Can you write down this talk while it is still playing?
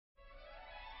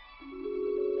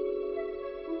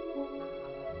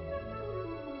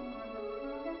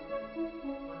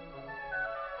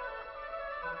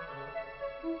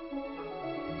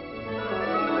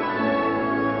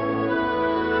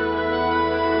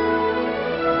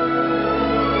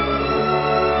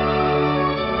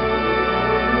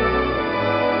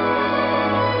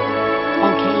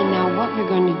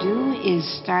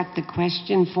the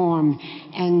question form.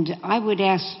 And I would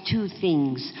ask two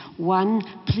things. One,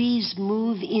 please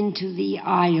move into the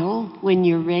aisle when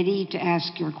you're ready to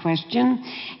ask your question.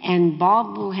 And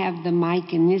Bob will have the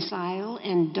mic in this aisle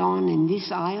and Dawn in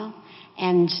this aisle.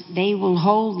 And they will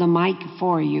hold the mic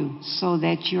for you so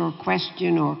that your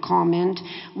question or comment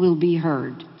will be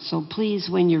heard. So please,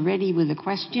 when you're ready with a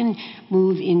question,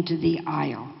 move into the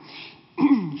aisle.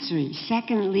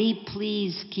 Secondly,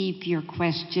 please keep your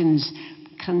questions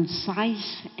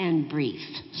concise and brief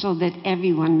so that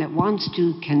everyone that wants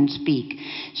to can speak.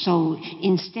 So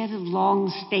instead of long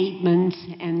statements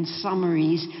and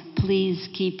summaries, please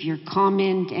keep your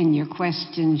comment and your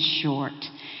questions short,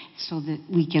 so that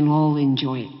we can all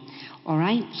enjoy it. All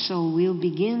right, so we'll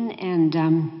begin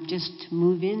and just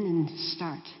move in and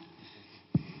start.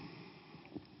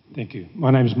 Thank you.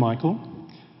 My name is Michael.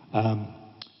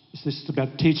 This is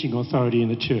about teaching authority in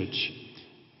the church.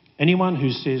 Anyone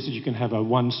who says that you can have a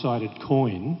one-sided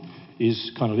coin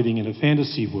is kind of living in a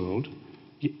fantasy world,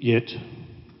 yet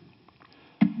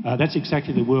that's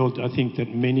exactly the world I think that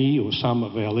many or some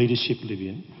of our leadership live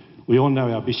in. We all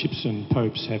know our bishops and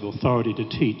popes have authority to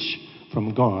teach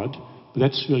from God, but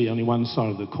that's really only one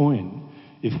side of the coin.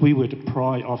 If we were to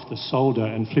pry off the solder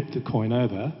and flip the coin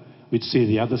over, we'd see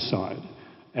the other side,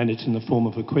 and it's in the form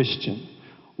of a question.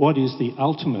 What is the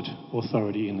ultimate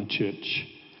authority in the church?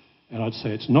 And I'd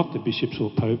say it's not the bishops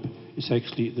or pope, it's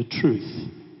actually the truth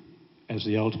as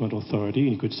the ultimate authority,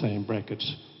 and you could say in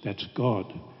brackets, that's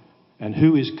God. And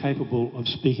who is capable of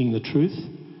speaking the truth?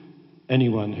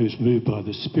 Anyone who's moved by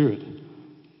the Spirit.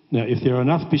 Now, if there are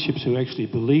enough bishops who actually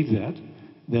believe that,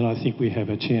 then I think we have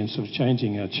a chance of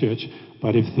changing our church.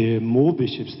 But if there are more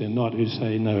bishops than not who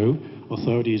say no,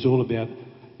 authority is all about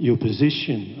your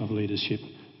position of leadership,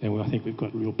 then I think we've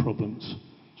got real problems.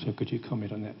 So could you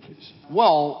comment on that, please?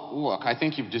 Well, look, I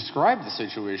think you've described the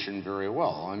situation very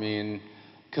well. I mean,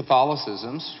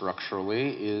 Catholicism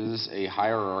structurally is a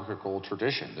hierarchical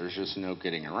tradition. There's just no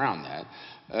getting around that.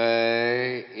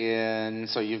 And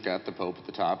so you've got the Pope at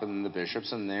the top and then the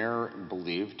bishops, and they're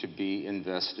believed to be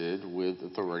invested with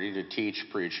authority to teach,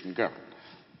 preach, and govern,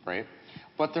 right?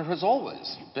 But there has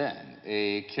always been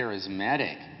a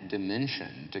charismatic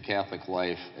dimension to Catholic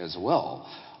life as well,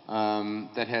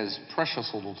 that has precious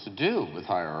little to do with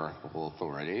hierarchical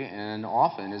authority and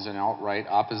often is an outright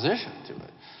opposition to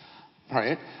it.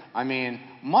 Right? I mean,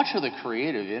 much of the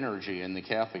creative energy in the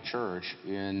Catholic Church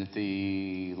in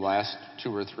the last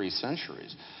 2 or 3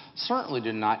 centuries certainly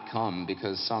did not come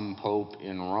because some pope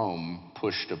in Rome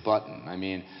pushed a button. I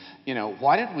mean, you know,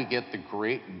 why did we get the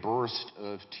great burst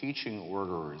of teaching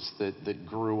orders that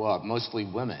grew up, mostly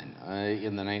women,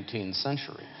 in the 19th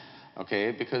century?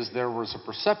 Okay, because there was a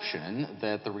perception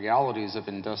that the realities of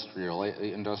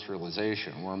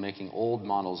industrialization were making old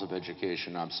models of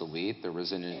education obsolete. There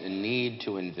was a need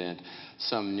to invent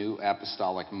some new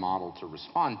apostolic model to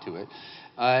respond to it.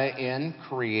 And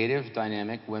creative,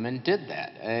 dynamic women did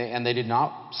that. And they did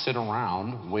not sit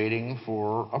around waiting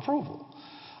for approval.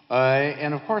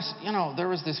 And of course, you know, there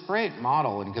was this great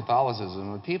model in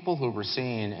Catholicism of people who were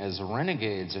seen as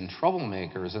renegades and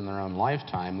troublemakers in their own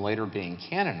lifetime, later being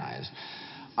canonized.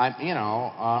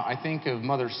 I think of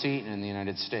Mother Seton in the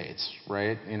United States,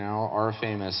 right? You know, our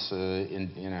famous,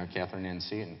 Catherine Ann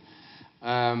Seton,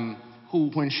 who,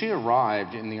 when she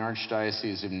arrived in the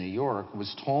Archdiocese of New York,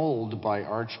 was told by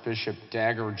Archbishop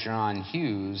Dagger John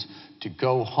Hughes to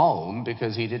go home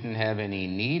because he didn't have any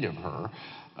need of her.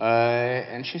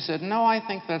 And she said, no, I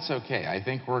think that's okay. I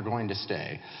think we're going to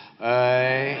stay.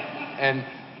 And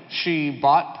she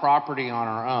bought property on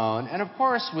her own, and of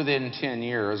course, within 10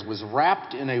 years, was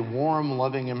wrapped in a warm,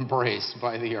 loving embrace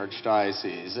by the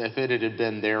Archdiocese, if it had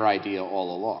been their idea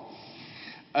all along.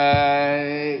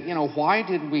 Why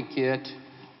did we get,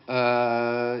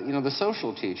 the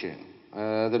social teaching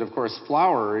that, of course,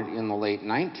 flowered in the late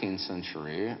 19th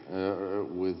century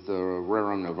with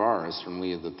Rerum Novaris from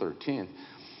Leo XIII?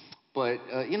 But,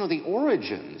 the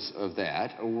origins of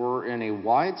that were in a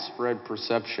widespread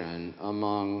perception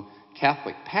among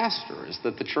Catholic pastors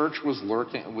that the church was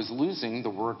losing the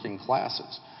working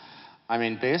classes. I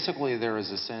mean, basically, there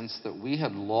is a sense that we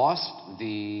had lost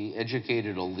the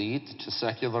educated elite to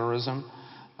secularism,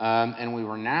 and we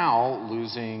were now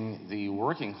losing the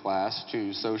working class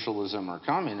to socialism or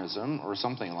communism or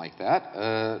something like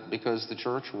that, because the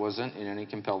church wasn't in any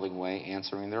compelling way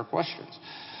answering their questions.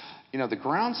 You know, the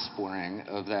ground spring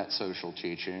of that social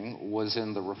teaching was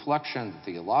in the reflection,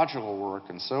 theological work,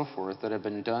 and so forth that had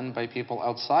been done by people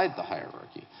outside the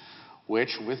hierarchy,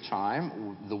 which, with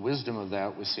time, the wisdom of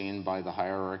that was seen by the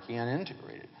hierarchy and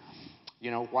integrated.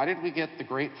 Why did we get the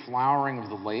great flowering of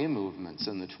the lay movements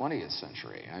in the 20th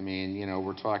century? I mean,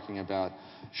 we're talking about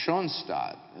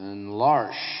Schoenstatt and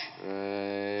L'Arche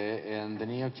and the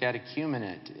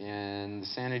Neo-Catechumenate and the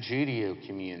San Egidio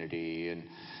community and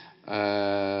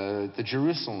the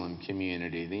Jerusalem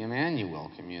community, the Emmanuel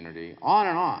community, on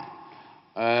and on.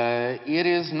 It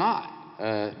is not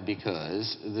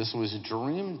because this was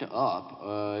dreamed up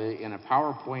in a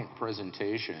PowerPoint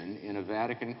presentation in a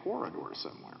Vatican corridor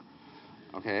somewhere.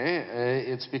 Okay,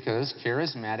 it's because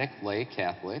charismatic lay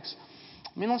Catholics,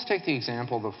 let's take the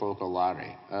example of the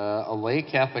Focolare, a lay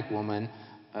Catholic woman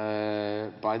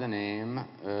by the name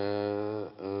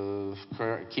of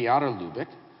Chiara Lubick,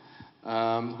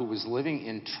 who was living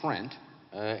in Trent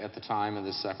at the time of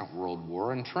the Second World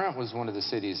War. And Trent was one of the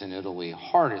cities in Italy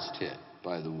hardest hit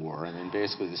by the war. I mean,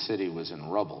 basically the city was in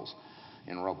rubble.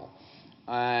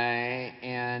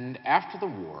 And after the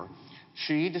war,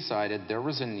 she decided there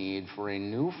was a need for a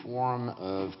new form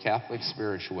of Catholic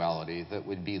spirituality that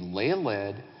would be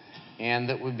lay-led and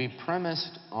that would be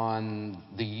premised on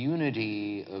the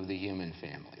unity of the human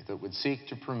family, that would seek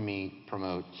to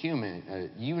promote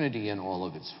unity in all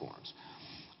of its forms.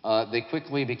 They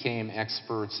quickly became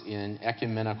experts in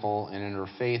ecumenical and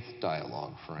interfaith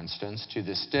dialogue, for instance. To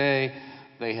this day,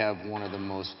 they have one of the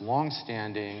most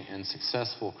long-standing and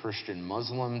successful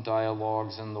Christian-Muslim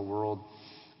dialogues in the world.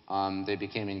 They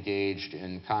became engaged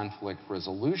in conflict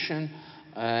resolution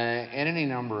and any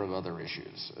number of other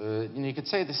issues. You could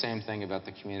say the same thing about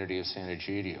the community of San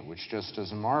Egidio, which just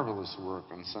does marvelous work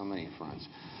on so many fronts,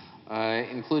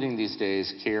 including these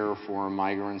days care for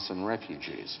migrants and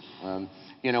refugees.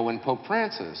 When Pope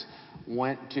Francis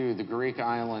went to the Greek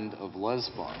island of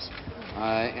Lesbos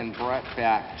and brought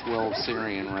back 12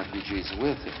 Syrian refugees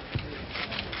with him,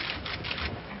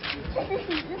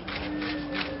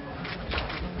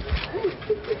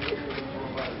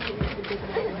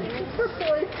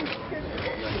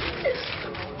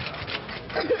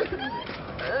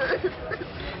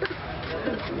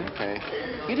 okay,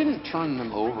 he didn't turn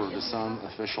them over to some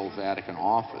official Vatican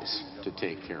office to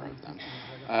take care of them.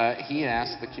 He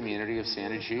asked the community of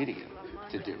San Egidio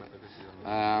to do it.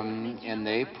 And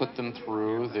they put them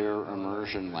through their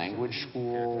immersion language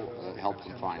school, helped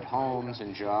them find homes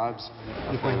and jobs.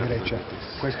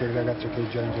 Questo è il ragazzo che è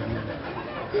già in Germania.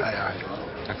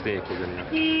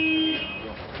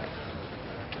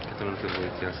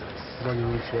 Voglio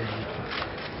un suo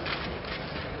amico.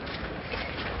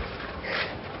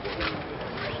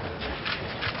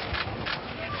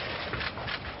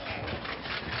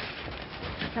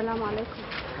 السلام عليكم.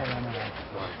 السلام عليكم.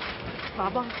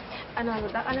 بابا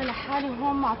أنا لحالي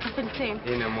هون مع طفلتين.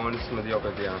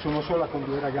 Sono sola con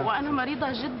due ragazzi. وأنا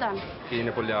مريضة جدا.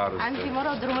 عندي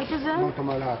مرض روماتيزم. Molto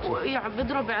malato.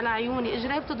 بضرب على عيوني،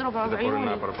 إجري بتضرب على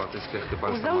عيوني.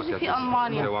 وزوجي في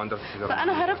ألمانيا.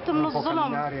 فأنا هربت من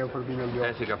الظلم.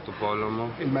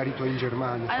 Il marito è in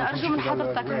Germania. أنا أرجو من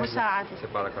حضرتك المساعدة.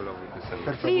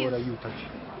 Per favore, aiutaci.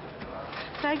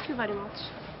 Thank you very much.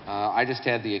 I just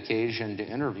had the occasion to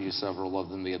interview several of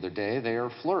them the other day. They are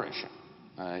flourishing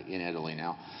in Italy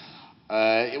now.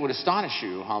 It would astonish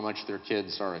you how much their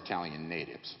kids are Italian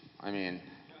natives. I mean,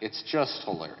 it's just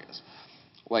hilarious.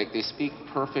 Like, they speak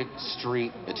perfect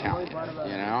street Italian,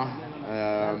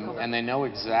 and they know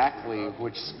exactly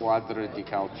which squadra di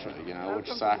calcio, which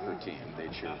soccer team they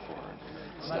cheer for,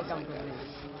 stuff like that.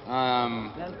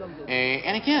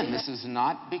 And again, this is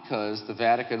not because the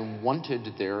Vatican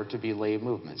wanted there to be lay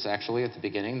movements. Actually, at the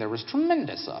beginning, there was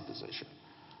tremendous opposition,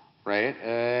 right?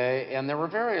 And there were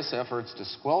various efforts to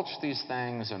squelch these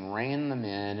things and rein them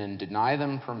in and deny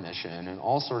them permission and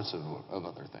all sorts of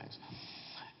other things.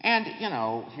 And,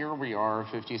 here we are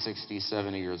 50, 60,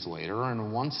 70 years later,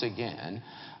 and once again,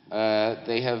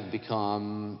 they have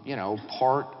become,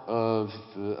 part of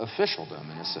officialdom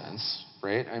in a sense,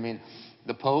 right? I mean,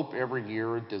 the Pope every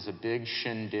year does a big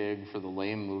shindig for the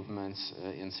lay movements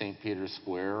in St. Peter's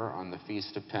Square on the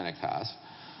Feast of Pentecost.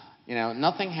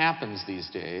 Nothing happens these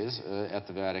days at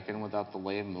the Vatican without the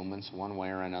lay movements one way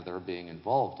or another being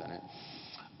involved in it.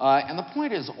 And the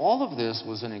point is, all of this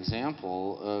was an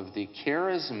example of the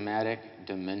charismatic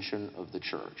dimension of the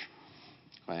church.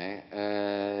 Okay?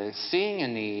 Seeing a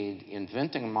need,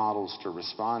 inventing models to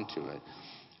respond to it,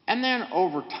 and then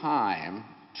over time,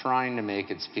 trying to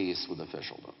make its peace with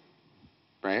officialdom,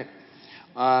 right?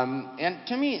 And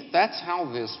to me, that's how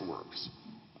this works,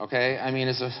 okay? I mean,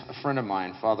 as a friend of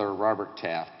mine, Father Robert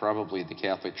Taft, probably the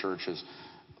Catholic Church's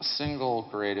single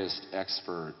greatest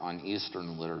expert on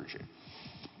Eastern liturgy.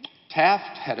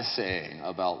 Taft had a saying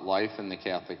about life in the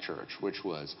Catholic Church, which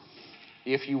was,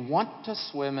 if you want to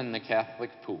swim in the Catholic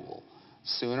pool,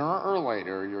 Sooner or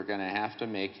later, you're going to have to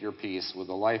make your peace with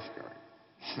the lifeguard.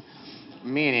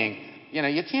 Meaning,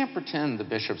 you can't pretend the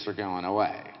bishops are going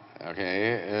away,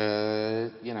 okay?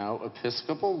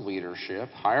 Episcopal leadership,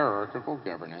 hierarchical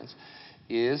governance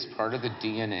is part of the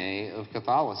DNA of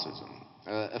Catholicism.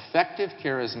 Effective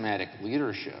charismatic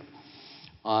leadership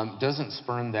doesn't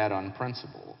spurn that on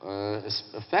principle.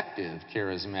 Effective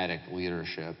charismatic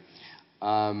leadership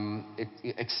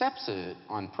accepts it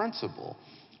on principle,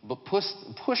 but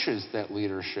pushes that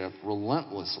leadership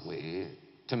relentlessly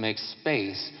to make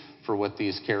space for what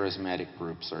these charismatic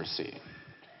groups are seeing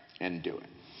and doing.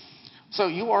 So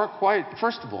you are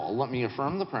first of all, let me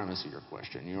affirm the premise of your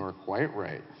question. You are quite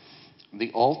right.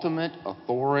 The ultimate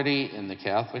authority in the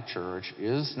Catholic Church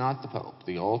is not the Pope.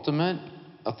 The ultimate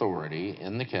authority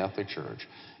in the Catholic Church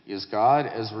is God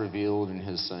as revealed in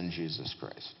his Son, Jesus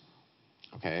Christ.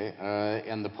 Okay?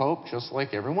 And the Pope, just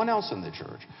like everyone else in the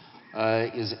Church,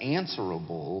 is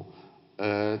answerable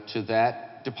to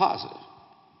that deposit,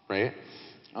 right?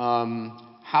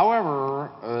 However,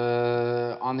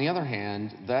 on the other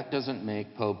hand, that doesn't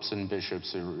make popes and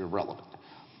bishops irrelevant.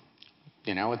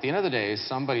 At the end of the day,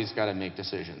 somebody's got to make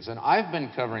decisions. And I've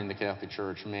been covering the Catholic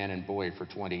Church, man and boy, for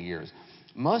 20 years.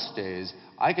 Most days,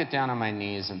 I get down on my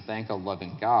knees and thank a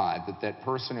loving God that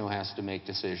person who has to make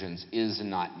decisions is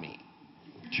not me.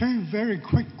 Two very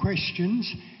quick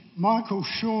questions. Michael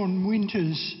Sean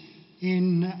Winters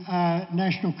in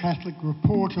National Catholic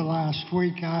Reporter last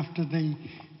week after the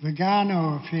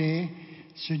Vigano affair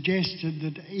suggested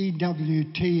that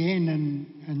EWTN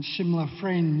and similar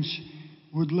friends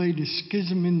would lead a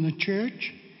schism in the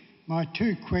church. My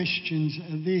two questions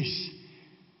are this.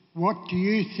 What do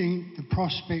you think the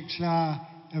prospects are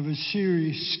of a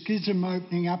serious schism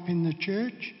opening up in the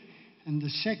church? And the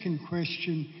second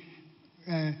question,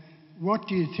 what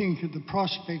do you think of the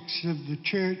prospects of the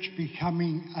church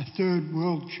becoming a third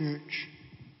world church?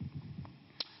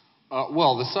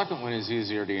 Well, the second one is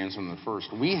easier to answer than the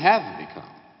first. We have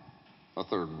become a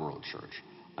third world church.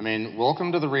 I mean,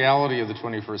 welcome to the reality of the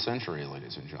 21st century,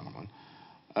 ladies and gentlemen.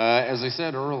 As I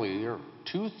said earlier,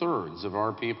 2/3 of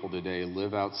our people today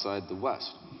live outside the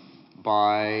West.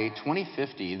 By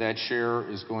 2050, that share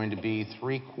is going to be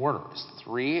 3/4.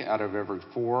 3 out of every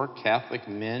 4 Catholic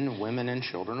men, women, and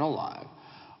children alive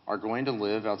are going to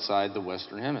live outside the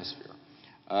Western Hemisphere.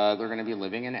 They're going to be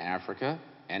living in Africa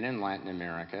and in Latin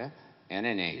America and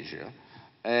in Asia.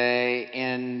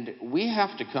 And we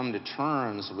have to come to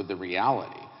terms with the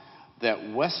reality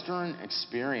that Western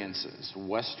experiences,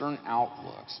 Western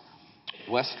outlooks,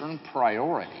 Western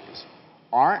priorities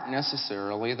aren't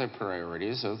necessarily the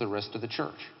priorities of the rest of the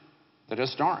church. They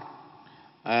just aren't.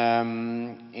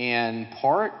 And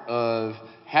part of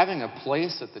having a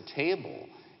place at the table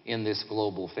in this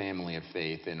global family of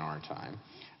faith in our time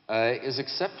is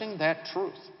accepting that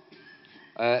truth.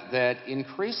 That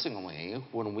increasingly,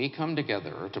 when we come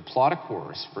together to plot a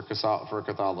course for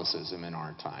Catholicism in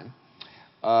our time,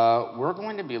 we're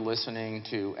going to be listening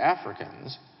to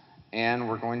Africans, and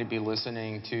we're going to be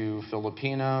listening to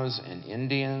Filipinos and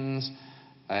Indians.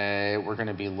 We're going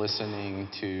to be listening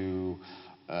to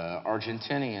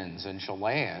Argentinians and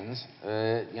Chileans,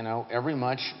 every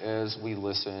much as we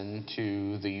listen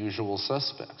to the usual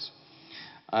suspects.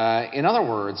 In other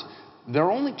words, there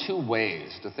are only 2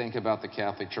 ways to think about the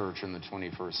Catholic Church in the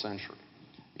 21st century.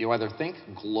 You either think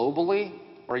globally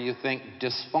or you think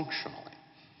dysfunctionally.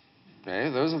 Okay?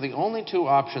 Those are the only 2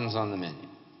 options on the menu.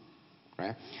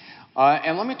 Okay?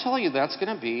 And let me tell you, that's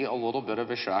going to be a little bit of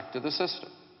a shock to the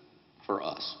system for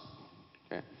us.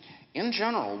 Okay? In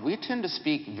general, we tend to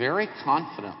speak very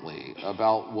confidently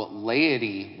about what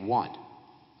laity want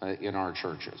in our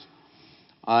churches.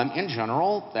 In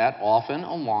general, that often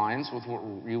aligns with what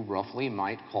you roughly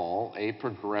might call a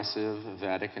progressive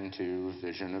Vatican II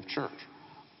vision of church.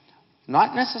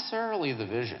 Not necessarily the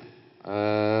vision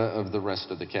of the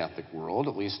rest of the Catholic world,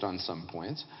 at least on some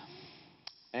points.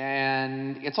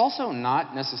 And it's also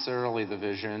not necessarily the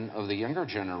vision of the younger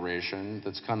generation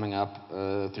that's coming up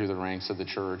through the ranks of the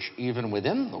church, even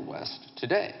within the West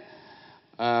today.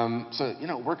 So,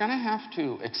 we're going to have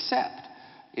to accept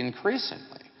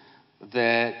increasingly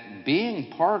that being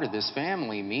part of this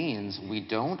family means we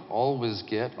don't always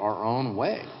get our own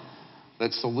way.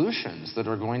 That solutions that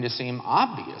are going to seem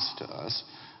obvious to us,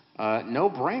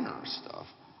 no-brainer stuff,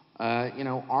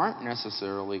 aren't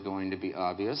necessarily going to be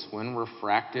obvious when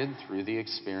refracted through the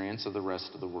experience of the rest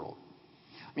of the world.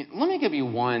 I mean, let me give you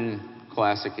one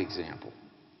classic example,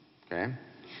 okay?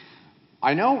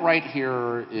 I know right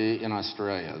here in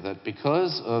Australia that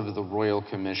because of the Royal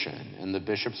Commission and the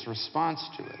bishop's response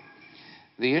to it,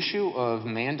 the issue of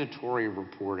mandatory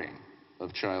reporting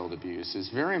of child abuse is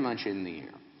very much in the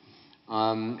air.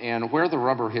 And where the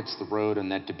rubber hits the road in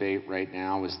that debate right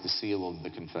now is the seal of the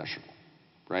confessional,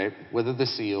 right? Whether the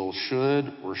seal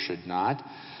should or should not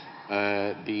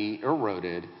be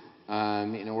eroded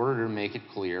in order to make it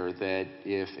clear that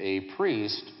if a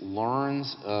priest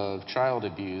learns of child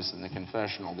abuse in the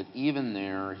confessional, that even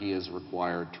there he is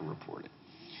required to report it.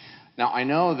 Now, I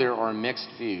know there are mixed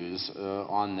views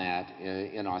on that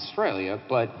in Australia,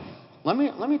 but let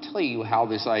me tell you how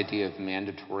this idea of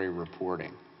mandatory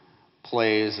reporting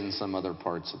plays in some other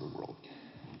parts of the world.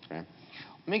 Okay?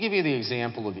 Let me give you the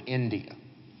example of India.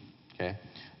 Okay?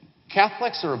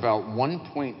 Catholics are about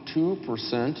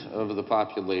 1.2% of the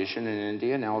population in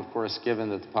India. Now, of course, given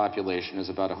that the population is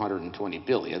about 120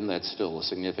 billion, that's still a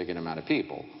significant amount of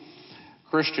people.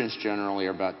 Christians generally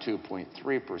are about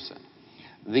 2.3%.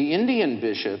 The Indian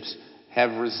bishops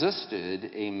have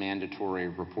resisted a mandatory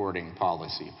reporting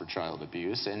policy for child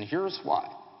abuse, and here's why.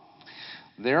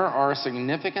 There are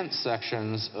significant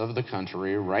sections of the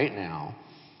country right now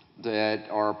that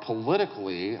are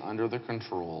politically under the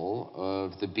control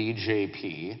of the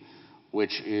BJP,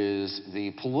 which is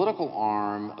the political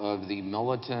arm of the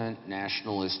militant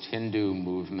nationalist Hindu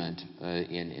movement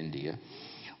in India,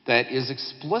 that is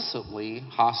explicitly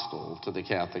hostile to the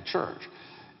Catholic Church.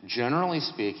 Generally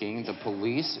speaking, the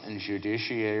police and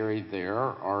judiciary there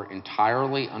are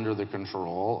entirely under the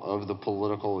control of the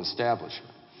political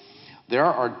establishment. There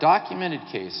are documented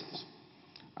cases.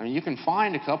 I mean, you can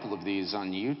find a couple of these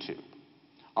on YouTube.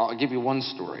 I'll give you one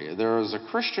story. There was a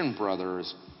Christian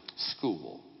Brothers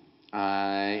school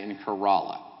in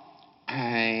Kerala,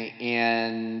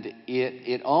 and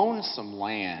it owned some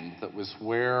land that was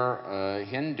where a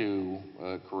Hindu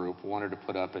group wanted to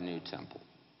put up a new temple,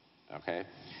 okay?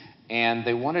 And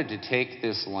they wanted to take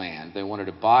this land. They wanted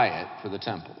to buy it for the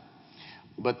temple.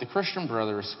 But the Christian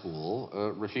Brothers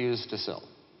school refused to sell.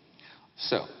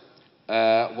 So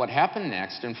what happened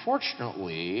next,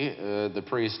 unfortunately, the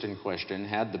priest in question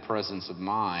had the presence of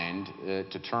mind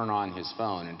to turn on his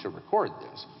phone and to record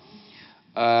this.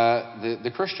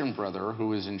 The Christian brother who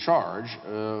was in charge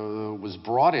was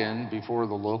brought in before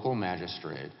the local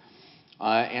magistrate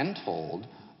and told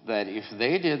that if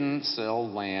they didn't sell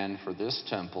land for this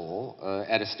temple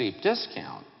at a steep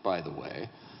discount, by the way,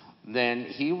 then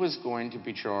he was going to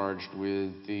be charged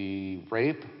with the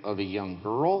rape of a young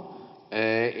girl,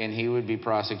 and he would be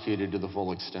prosecuted to the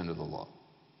full extent of the law.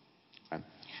 Okay?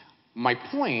 My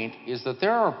point is that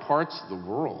there are parts of the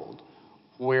world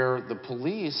where the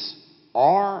police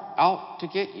are out to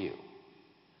get you.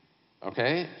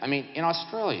 Okay? I mean, in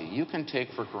Australia, you can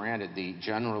take for granted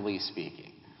generally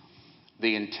speaking,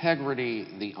 the integrity,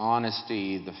 the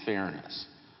honesty, the fairness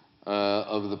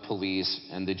of the police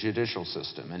and the judicial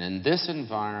system. And in this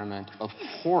environment, of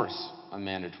course, a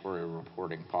mandatory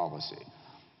reporting policy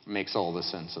makes all the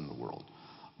sense in the world.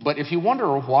 But if you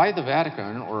wonder why the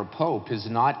Vatican or a pope has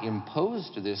not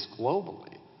imposed this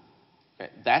globally,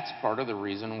 okay, that's part of the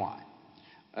reason why.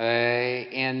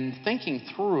 And thinking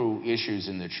through issues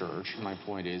in the church, my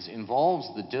point is, involves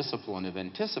the discipline of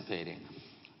anticipating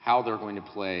how they're going to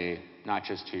play, not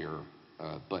just here,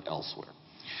 but elsewhere.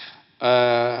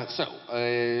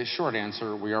 Short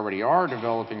answer, we already are a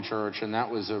developing church, and that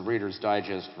was a Reader's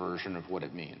Digest version of what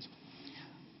it means.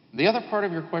 The other part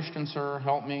of your question, sir,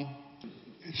 help me.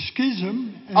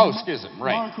 Schism. Schism,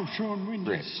 right. Michael Sean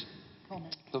Winters'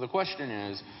 comment. So the question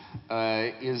is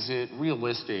it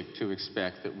realistic to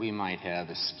expect that we might have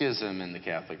a schism in the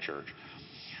Catholic Church?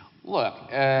 Look,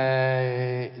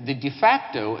 the de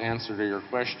facto answer to your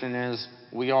question is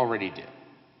we already do.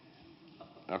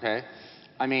 Okay?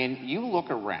 I mean, you look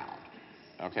around,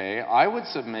 okay? I would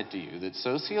submit to you that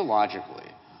sociologically,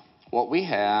 what we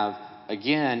have,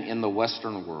 again, in the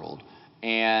Western world,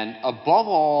 and above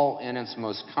all in its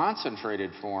most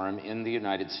concentrated form in the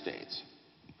United States,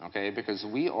 okay? Because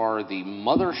we are the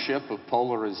mothership of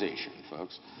polarization,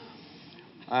 folks.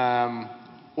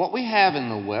 What we have in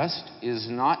the West is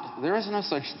there is no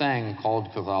such thing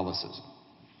called Catholicism.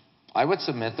 I would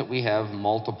submit that we have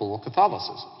multiple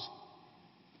Catholicisms,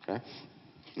 okay?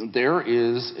 There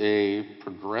is a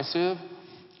progressive,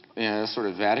 sort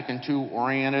of Vatican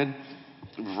II-oriented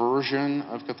version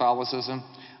of Catholicism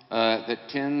that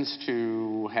tends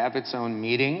to have its own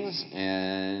meetings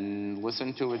and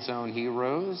listen to its own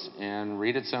heroes and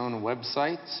read its own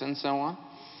websites and so on.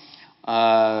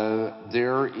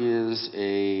 There is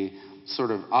a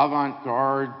sort of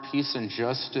avant-garde peace and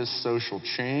justice social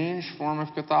change form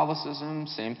of Catholicism.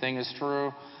 Same thing is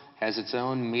true. Has its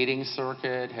own meeting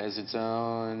circuit, has its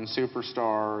own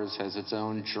superstars, has its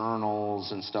own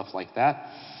journals and stuff like that.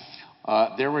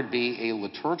 There would be a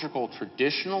liturgical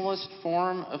traditionalist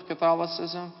form of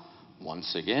Catholicism.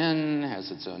 Once again, has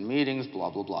its own meetings,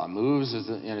 blah, blah, blah, moves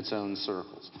in its own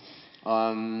circles.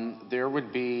 There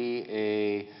would be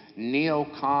a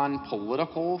neocon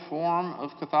political form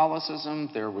of Catholicism.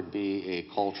 There would be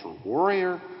a culture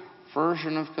warrior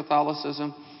version of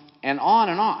Catholicism, and on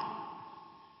and on.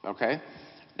 Okay?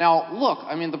 Now, look,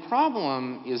 I mean, the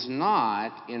problem is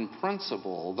not in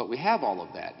principle that we have all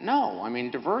of that. No, I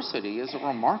mean, diversity is a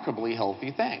remarkably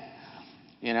healthy thing.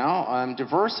 You know,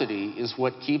 diversity is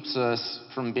what keeps us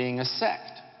from being a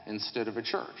sect instead of a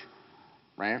church,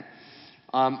 right?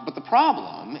 But the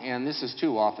problem, and this is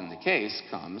too often the case,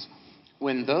 comes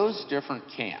when those different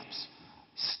camps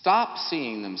stop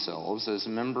seeing themselves as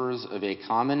members of a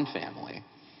common family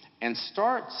and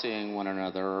start seeing one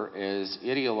another as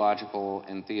ideological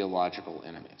and theological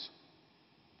enemies.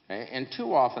 Okay? And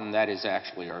too often that is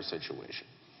actually our situation.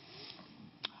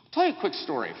 I'll tell you a quick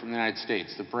story from the United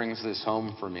States that brings this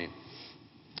home for me.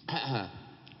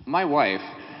 My wife,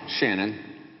 Shannon,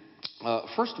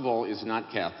 first of all, is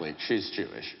not Catholic. She's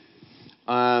Jewish.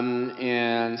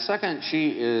 And second,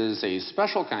 she is a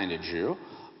special kind of Jew.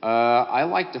 I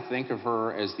like to think of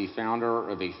her as the founder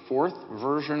of a fourth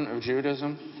version of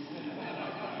Judaism.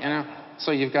 You know?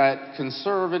 So you've got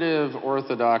conservative,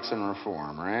 Orthodox, and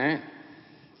Reform, right?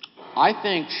 I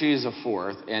think she's a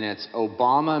fourth, and it's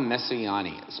Obama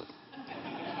Messianism.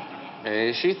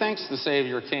 Okay? She thinks the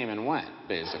Savior came and went,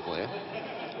 basically.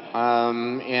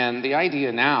 And the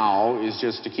idea now is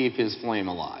just to keep his flame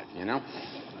alive, you know?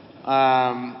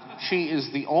 She is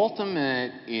the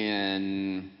ultimate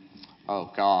in,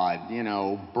 oh God, you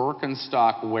know,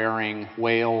 Birkenstock wearing,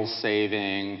 whale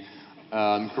saving,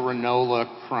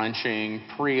 granola crunching,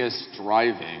 Prius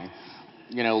driving,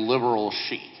 you know, liberal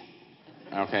chic.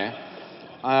 Okay?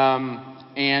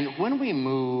 And when we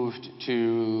moved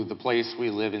to the place we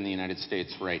live in the United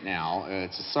States right now,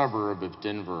 it's a suburb of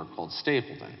Denver called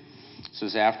Stapleton. This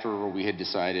was after we had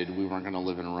decided we weren't going to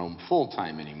live in Rome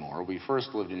full-time anymore. We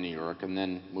first lived in New York and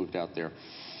then moved out there.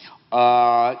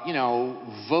 You know,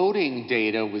 voting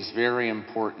data was very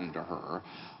important to her.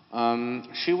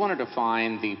 She wanted to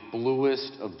find the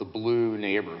bluest of the blue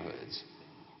neighborhoods,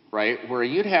 right, where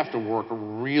you'd have to work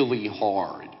really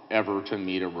hard ever to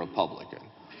meet a Republican.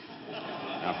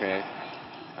 Okay?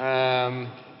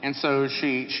 And so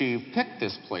she picked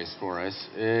this place for us.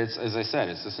 It's, as I said,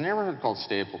 it's this neighborhood called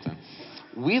Stapleton.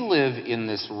 We live in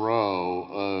this row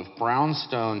of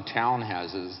brownstone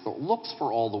townhouses that looks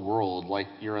for all the world like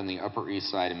you're on the Upper East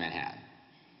Side of Manhattan.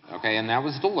 Okay? And that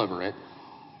was deliberate.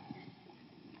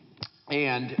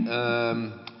 And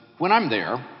when I'm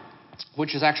there,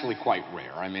 which is actually quite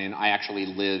rare. I mean, I actually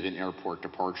live in airport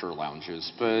departure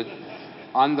lounges, but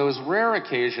on those rare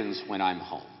occasions when I'm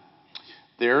home,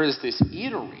 there is this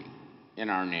eatery in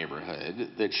our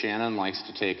neighborhood that Shannon likes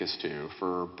to take us to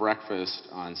for breakfast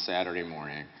on Saturday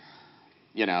morning.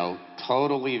 You know,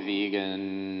 totally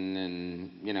vegan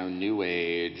and, you know, new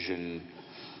age and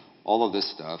all of this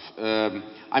stuff.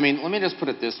 I mean, let me just put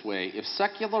it this way. If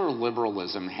secular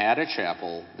liberalism had a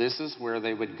chapel, this is where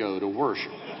they would go to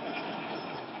worship.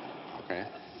 Okay?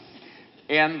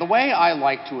 And the way I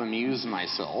like to amuse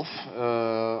myself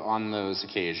on those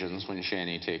occasions when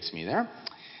Shani takes me there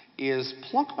is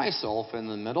plunk myself in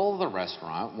the middle of the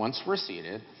restaurant once we're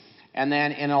seated, and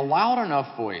then in a loud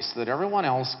enough voice that everyone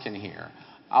else can hear,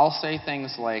 I'll say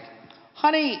things like,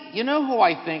 honey, you know who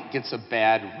I think gets a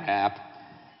bad rap?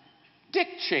 Dick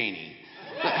Cheney.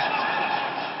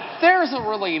 There's a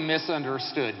really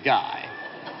misunderstood guy.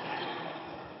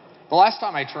 The last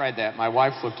time I tried that, my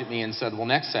wife looked at me and said, well,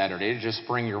 next Saturday, just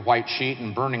bring your white sheet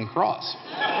and burning cross.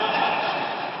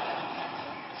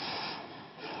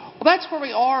 Well, that's where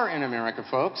we are in America,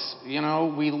 folks. You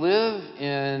know, we live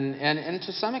in, and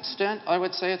to some extent, I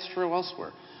would say it's true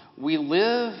elsewhere. We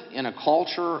live in a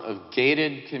culture of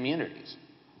gated communities,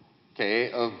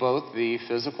 okay, of both the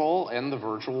physical and the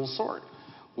virtual sort,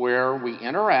 where we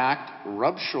interact,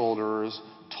 rub shoulders,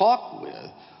 talk with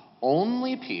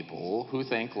only people who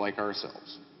think like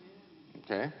ourselves,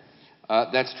 okay?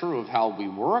 That's true of how we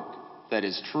work. That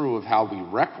is true of how we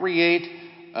recreate.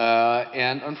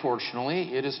 And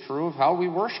unfortunately, it is true of how we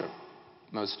worship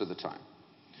most of the time.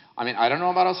 I mean, I don't know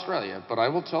about Australia, but I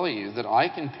will tell you that I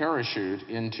can parachute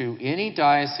into any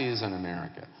diocese in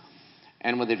America.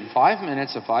 And within 5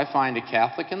 minutes, if I find a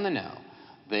Catholic in the know,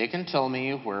 they can tell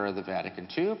me where the Vatican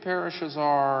II parishes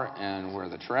are, and where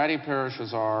the Tradi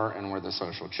parishes are, and where the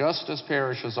social justice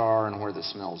parishes are, and where the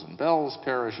Smells and Bells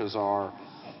parishes are,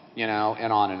 you know,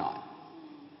 and on,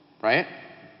 right?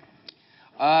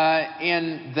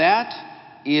 And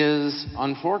that is,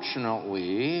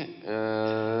 unfortunately,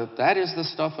 that is the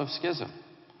stuff of schism.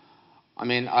 I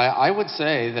mean, I would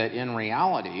say that in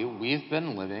reality, we've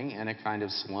been living in a kind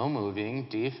of slow-moving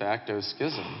de facto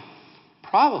schism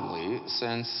probably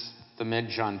since the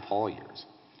mid-John Paul years,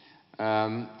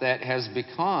 that has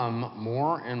become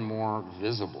more and more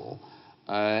visible,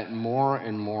 more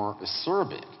and more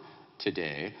acerbic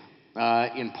today,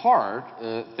 in part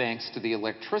thanks to the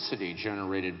electricity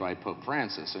generated by Pope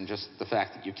Francis and just the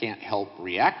fact that you can't help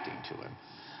reacting to him.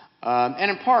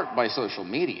 And in part by social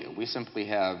media. We simply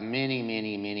have many,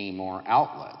 many, many more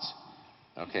outlets,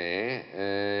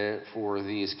 okay, for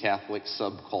these Catholic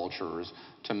subcultures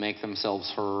to make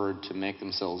themselves heard, to make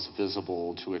themselves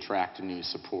visible, to attract new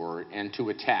support, and to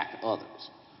attack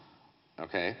others,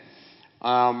 okay?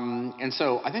 And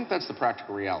so I think that's the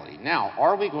practical reality. Now,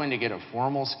 are we going to get a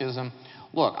formal schism?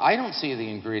 Look, I don't see the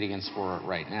ingredients for it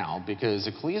right now because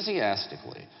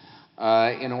ecclesiastically,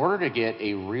 in order to get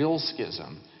a real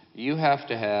schism, you have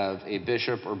to have a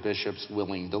bishop or bishops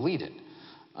willing to lead it.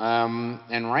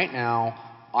 And right now,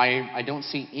 I don't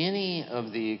see any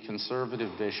of the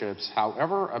conservative bishops,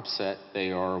 however upset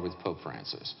they are with Pope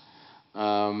Francis, who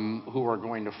are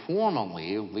going to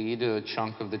formally lead a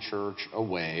chunk of the church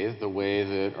away, the way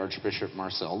that Archbishop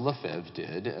Marcel Lefebvre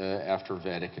did after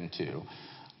Vatican II,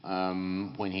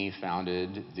 when he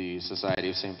founded the Society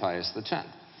of St. Pius X.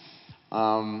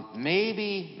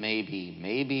 Maybe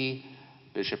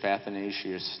Bishop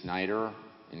Athanasius Schneider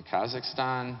in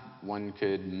Kazakhstan, one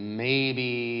could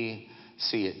maybe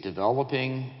see it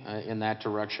developing in that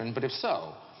direction, but if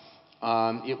so,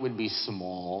 it would be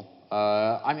small.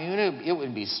 I mean, it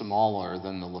would be smaller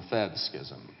than the Lefebvre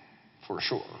schism, for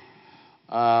sure.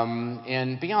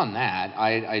 And beyond that,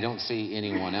 I don't see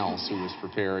anyone else who is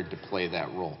prepared to play that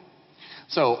role.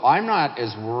 So I'm not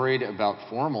as worried about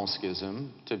formal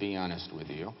schism, to be honest with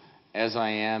you, as I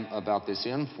am about this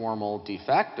informal de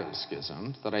facto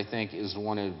schism that I think is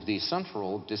one of the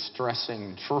central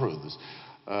distressing truths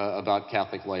about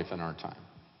Catholic life in our time.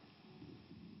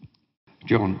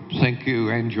 John, thank you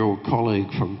and your colleague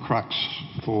from Crux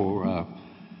for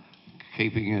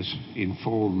keeping us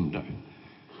informed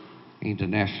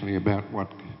internationally about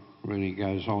what really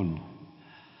goes on.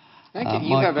 Thank you.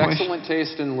 You have excellent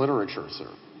taste in literature, sir.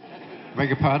 Beg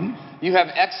your pardon? You have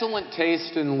excellent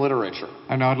taste in literature.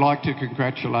 And I'd like to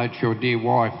congratulate your dear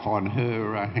wife on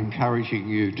her encouraging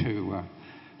you to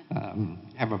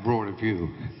have a broader view.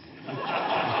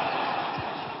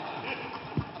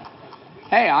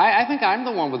 Hey, I think I'm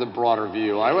the one with a broader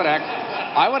view. I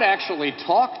would actually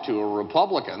talk to a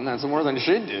Republican. That's more than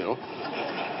she'd do.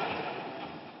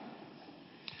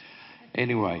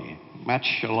 Anyway, much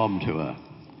shalom to her.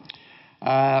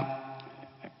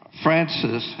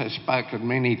 Francis has spoken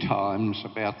many times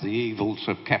about the evils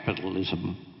of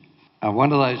capitalism.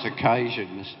 One of those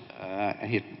occasions,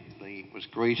 he was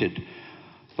greeted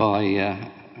by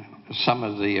some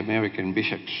of the American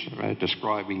bishops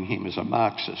describing him as a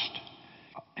Marxist.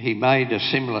 He made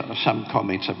some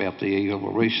comments about the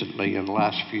evil recently in the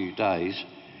last few days,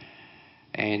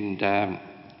 and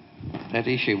that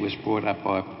issue was brought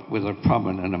up with a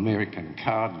prominent American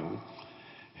cardinal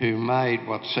who made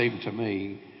what seemed to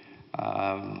me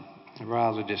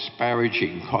rather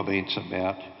disparaging comments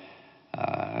about,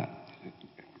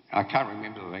 I can't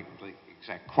remember the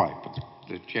exact quote, but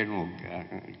the general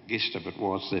gist of it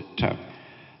was that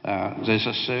there's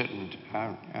a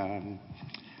certain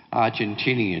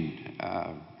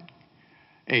Argentinian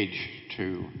edge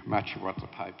to much of what the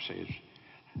Pope says.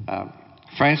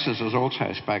 Francis has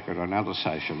also spoken on other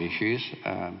social issues,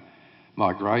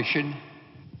 migration.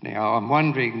 Now, I'm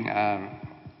wondering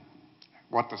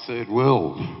what the third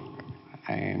world,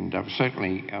 and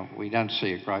certainly we don't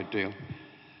see a great deal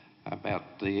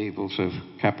about the evils of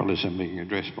capitalism being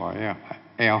addressed by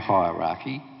our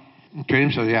hierarchy. In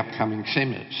terms of the upcoming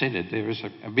Synod, there is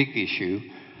a big issue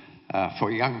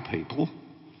for young people,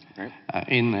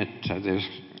 in that there's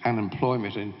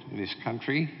unemployment in this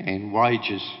country and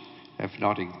wages have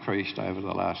not increased over the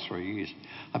last 3 years.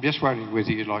 I'm just wondering whether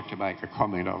you'd like to make a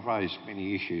comment. I've raised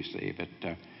many issues there,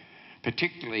 but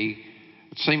particularly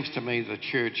it seems to me the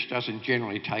Church doesn't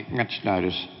generally take much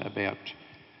notice about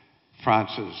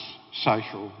France's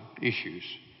social issues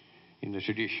in the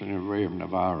tradition of Rerum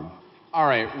Novarum. All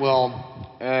right,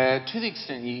 well, to the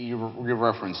extent you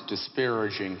referenced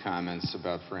disparaging comments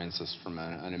about Francis from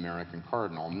an American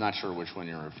cardinal, I'm not sure which one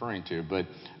you're referring to, but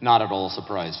not at all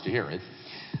surprised to hear it.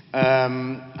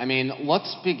 I mean,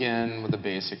 let's begin with a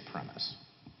basic premise,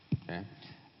 okay?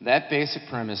 That basic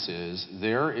premise is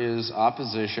there is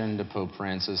opposition to Pope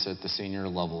Francis at the senior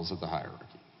levels of the hierarchy.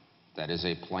 That is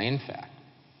a plain fact.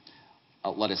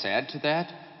 Let us add to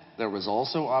that, there was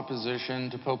also opposition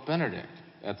to Pope Benedict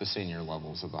at the senior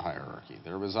levels of the hierarchy.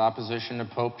 There was opposition to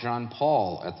Pope John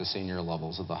Paul at the senior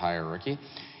levels of the hierarchy.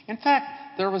 In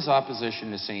fact, there was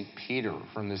opposition to St. Peter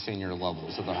from the senior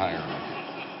levels of the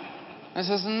hierarchy. This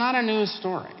is not a news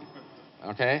story,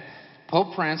 okay?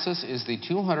 Pope Francis is the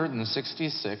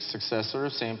 266th successor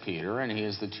of St. Peter, and he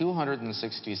is the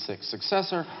 266th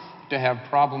successor to have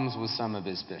problems with some of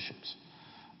his bishops.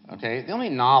 Okay, the only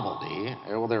novelty,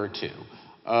 well, there are two.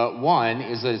 One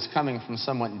is that it's coming from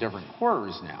somewhat different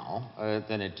quarters now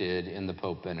than it did in the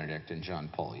Pope Benedict and John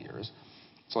Paul years.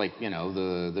 It's like, you know,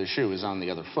 the shoe is on the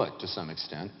other foot to some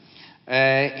extent.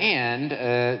 And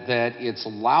that it's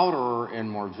louder and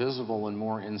more visible and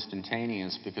more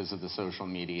instantaneous because of the social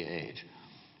media age.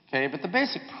 Okay, but the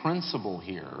basic principle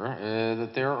here,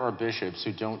 that there are bishops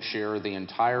who don't share the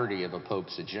entirety of a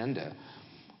pope's agenda,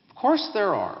 of course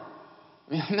there are.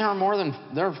 I mean,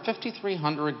 there are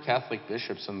 5,300 Catholic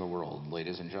bishops in the world,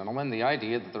 ladies and gentlemen. The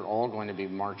idea that they're all going to be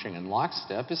marching in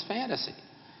lockstep is fantasy.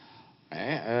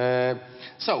 Okay?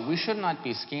 So we should not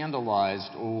be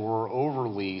scandalized or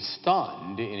overly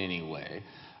stunned in any way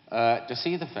to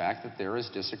see the fact that there is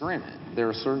disagreement.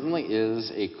 There certainly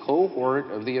is a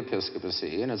cohort of the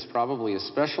episcopacy, and it's probably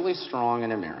especially strong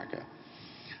in America,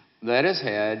 that has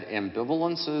had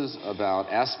ambivalences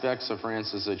about aspects of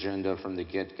Francis' agenda from the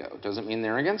get-go. Doesn't mean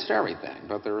they're against everything,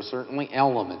 but there are certainly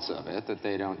elements of it that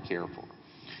they don't care for.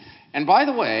 And by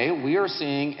the way, we are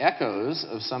seeing echoes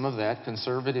of some of that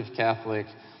conservative Catholic,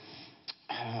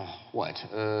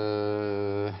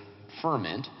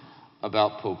 ferment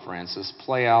about Pope Francis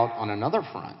play out on another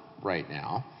front right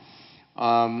now,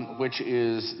 which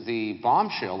is the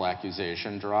bombshell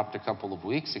accusation dropped a couple of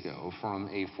weeks ago from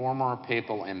a former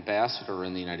papal ambassador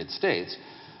in the United States,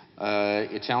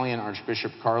 Italian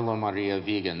Archbishop Carlo Maria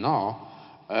Vigano,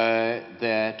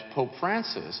 that Pope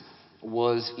Francis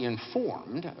was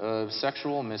informed of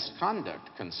sexual misconduct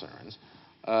concerns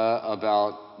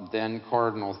about then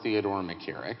Cardinal Theodore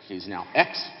McCarrick. He's now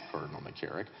ex-Cardinal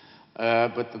McCarrick.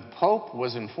 But the Pope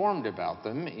was informed about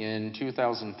them in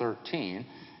 2013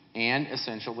 and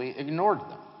essentially ignored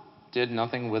them, did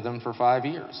nothing with them for 5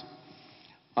 years.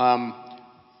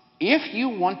 If you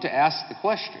want to ask the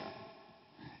question,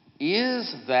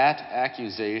 is that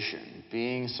accusation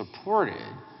being supported,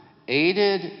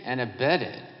 aided and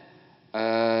abetted,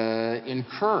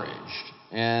 encouraged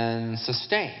and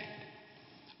sustained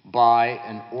by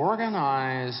an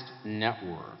organized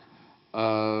network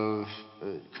of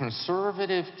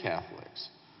conservative Catholics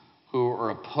who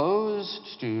are opposed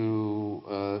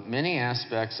to many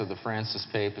aspects of the Francis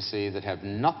papacy that have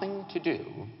nothing to do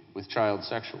with child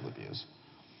sexual abuse?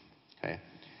 Okay.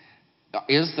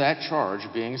 Is that charge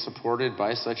being supported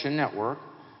by such a network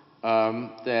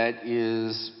that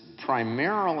is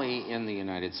primarily in the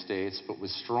United States but with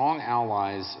strong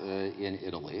allies in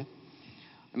Italy?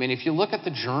 I mean, if you look at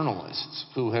the journalists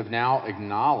who have now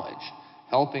acknowledged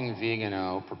helping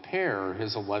Vigano prepare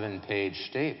his 11-page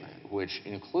statement, which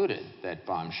included that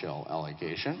bombshell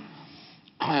allegation,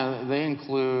 they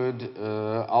include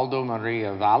Aldo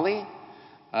Maria Valli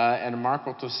and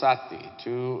Marco Tossati,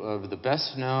 two of the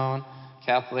best-known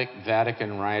Catholic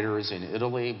Vatican writers in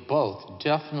Italy. Both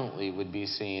definitely would be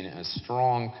seen as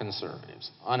strong conservatives,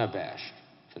 unabashed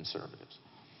conservatives.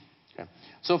 Okay.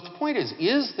 So if the point is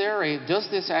does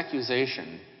this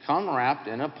accusation come wrapped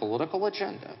in a political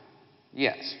agenda?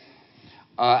 Yes.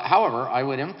 However, I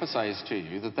would emphasize to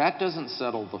you that that doesn't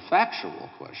settle the factual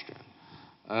question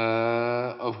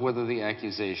of whether the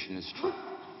accusation is true.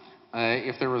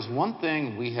 If there is one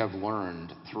thing we have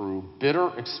learned through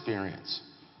bitter experience,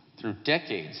 through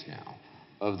decades now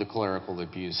of the clerical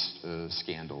abuse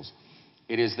scandals,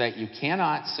 it is that you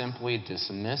cannot simply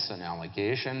dismiss an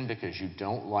allegation because you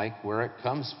don't like where it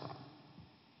comes from.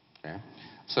 Okay?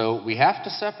 So we have to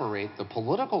separate the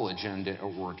political agenda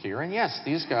at work here. And yes,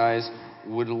 these guys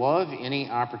would love any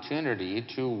opportunity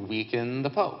to weaken the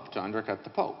Pope, to undercut the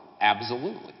Pope.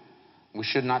 Absolutely. We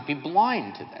should not be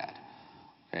blind to that.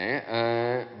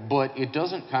 Okay? But it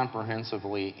doesn't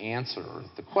comprehensively answer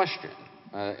the question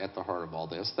at the heart of all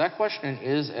this. That question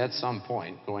is at some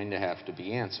point going to have to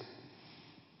be answered.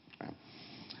 Okay?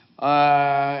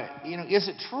 Is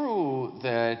it true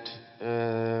that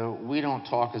we don't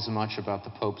talk as much about the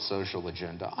Pope's social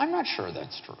agenda? I'm not sure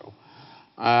that's true.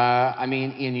 I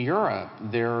mean, in Europe,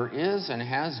 there is and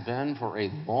has been for a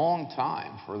long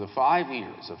time, for the 5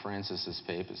 years of Francis's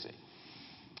papacy,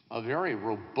 a very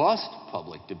robust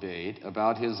public debate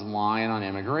about his line on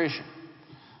immigration.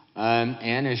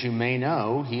 And as you may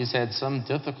know, he's had some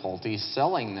difficulty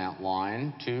selling that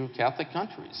line to Catholic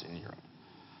countries in Europe.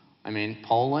 I mean,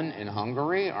 Poland and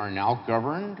Hungary are now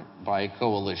governed by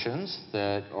coalitions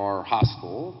that are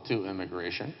hostile to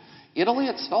immigration. Italy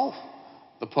itself,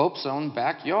 the Pope's own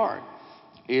backyard,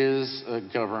 is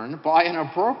governed by an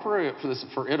appropriate,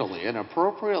 for Italy, an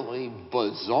appropriately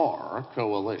bizarre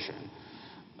coalition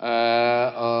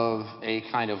of a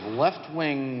kind of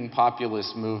left-wing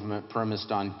populist movement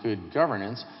premised on good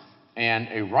governance and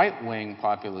a right-wing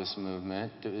populist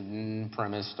movement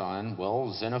premised on,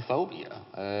 well, xenophobia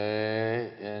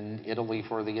in Italy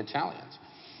for the Italians.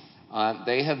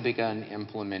 They have begun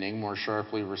implementing more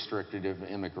sharply restrictive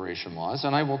immigration laws,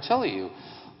 and I will tell you,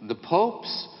 the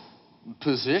Pope's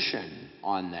position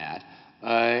on that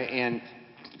and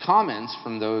comments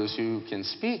from those who can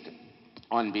speak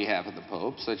on behalf of the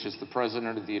Pope, such as the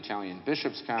president of the Italian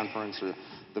Bishops' Conference or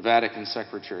the Vatican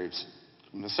Secretary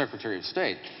of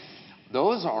State,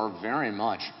 those are very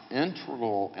much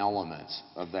integral elements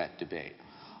of that debate.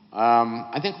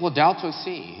 I think Laudato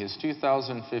Si, his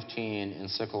 2015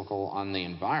 encyclical on the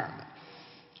environment,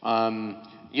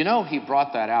 you know, he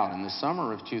brought that out in the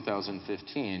summer of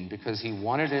 2015 because he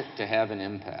wanted it to have an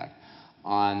impact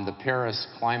on the Paris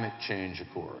Climate Change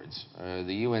Accords,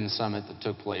 the UN summit that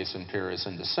took place in Paris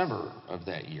in December of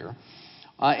that year.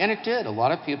 And it did. A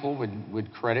lot of people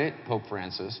would credit Pope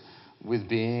Francis with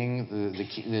being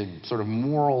the sort of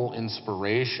moral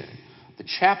inspiration, the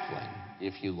chaplain,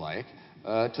 if you like,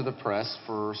 to the press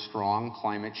for strong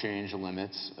climate change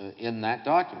limits in that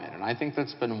document. And I think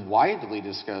that's been widely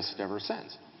discussed ever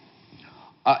since.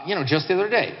 You know, just the other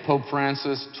day, Pope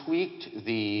Francis tweaked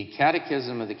the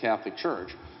Catechism of the Catholic Church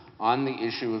on the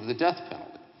issue of the death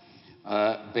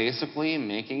penalty, basically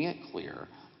making it clear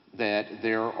that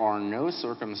there are no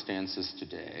circumstances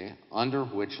today under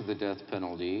which the death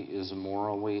penalty is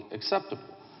morally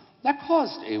acceptable. That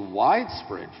caused a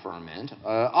widespread ferment,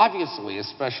 obviously,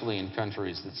 especially in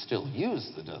countries that still use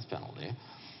the death penalty,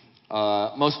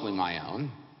 mostly my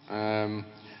own,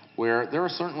 where there are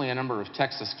certainly a number of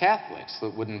Texas Catholics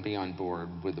that wouldn't be on board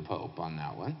with the Pope on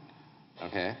that one,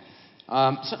 okay?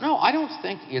 So no, I don't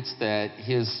think it's that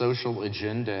his social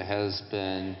agenda has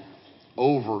been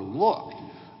overlooked.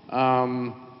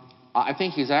 I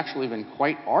think he's actually been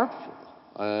quite artful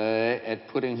at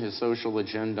putting his social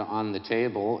agenda on the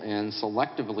table and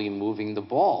selectively moving the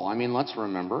ball. I mean, let's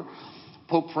remember,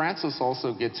 Pope Francis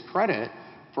also gets credit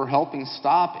for helping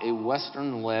stop a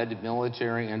Western-led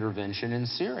military intervention in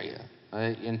Syria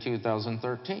in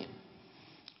 2013.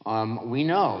 We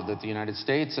know that the United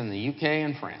States and the UK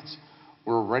and France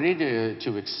were ready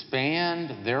to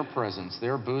expand their presence,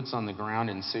 their boots on the ground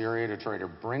in Syria to try to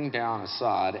bring down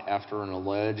Assad after an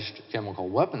alleged chemical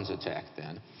weapons attack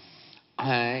then.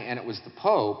 And it was the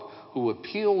Pope who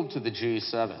appealed to the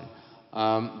G7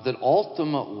 that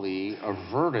ultimately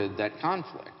averted that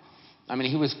conflict. I mean,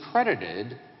 he was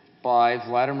credited by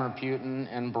Vladimir Putin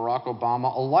and Barack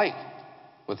Obama alike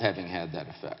with having had that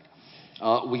effect.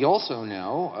 We also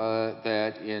know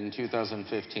that in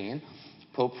 2015,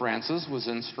 Pope Francis was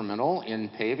instrumental in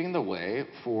paving the way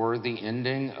for the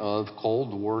ending of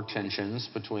Cold War tensions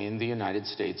between the United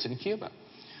States and Cuba.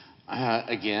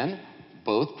 Again,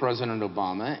 both President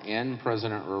Obama and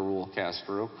President Raul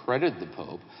Castro credited the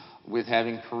Pope with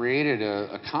having created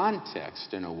a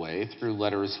context, in a way, through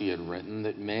letters he had written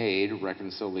that made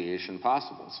reconciliation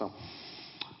possible. So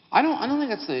I don't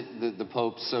think it's that the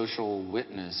Pope's social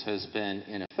witness has been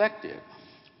ineffective.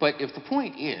 But if the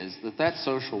point is that that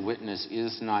social witness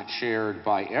is not shared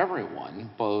by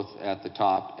everyone, both at the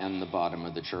top and the bottom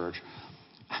of the church,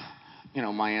 you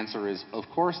know, my answer is, of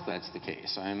course that's the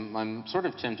case. I'm sort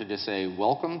of tempted to say,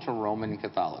 welcome to Roman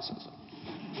Catholicism.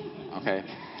 Okay?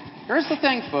 Here's the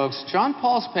thing, folks. John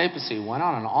Paul's papacy went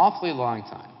on an awfully long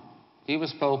time. He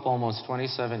was Pope almost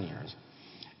 27 years.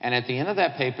 And at the end of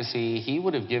that papacy, he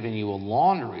would have given you a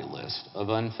laundry list of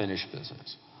unfinished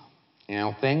business. You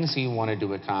know, things he wanted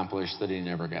to accomplish that he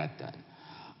never got done.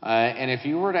 And if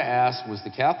you were to ask, was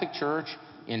the Catholic Church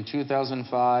in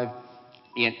 2005,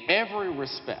 in every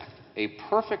respect, a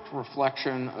perfect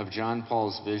reflection of John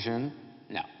Paul's vision?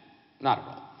 No, not at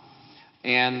all.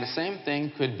 And the same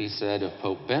thing could be said of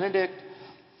Pope Benedict.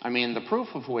 I mean, the proof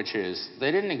of which is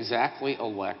they didn't exactly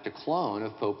elect a clone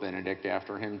of Pope Benedict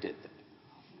after him, did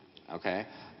they? Okay?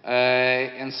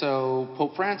 And so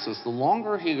Pope Francis, the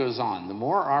longer he goes on, the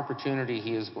more opportunity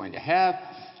he is going to have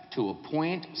to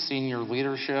appoint senior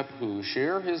leadership who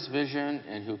share his vision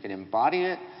and who can embody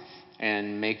it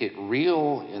and make it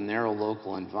real in their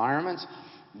local environments.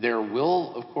 There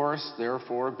will, of course,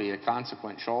 therefore, be a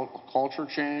consequent culture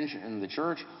change in the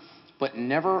church, but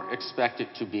never expect it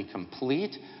to be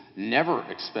complete, never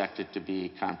expect it to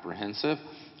be comprehensive,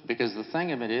 because the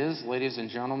thing of it is, ladies and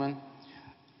gentlemen,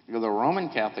 The Roman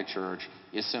Catholic Church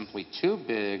is simply too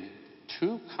big,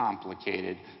 too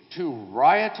complicated, too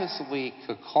riotously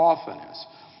cacophonous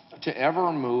to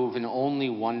ever move in only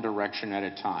one direction at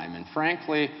a time. And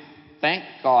frankly, thank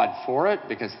God for it,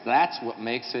 because that's what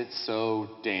makes it so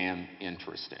damn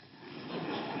interesting.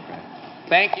 Okay.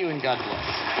 Thank you, and God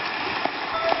bless.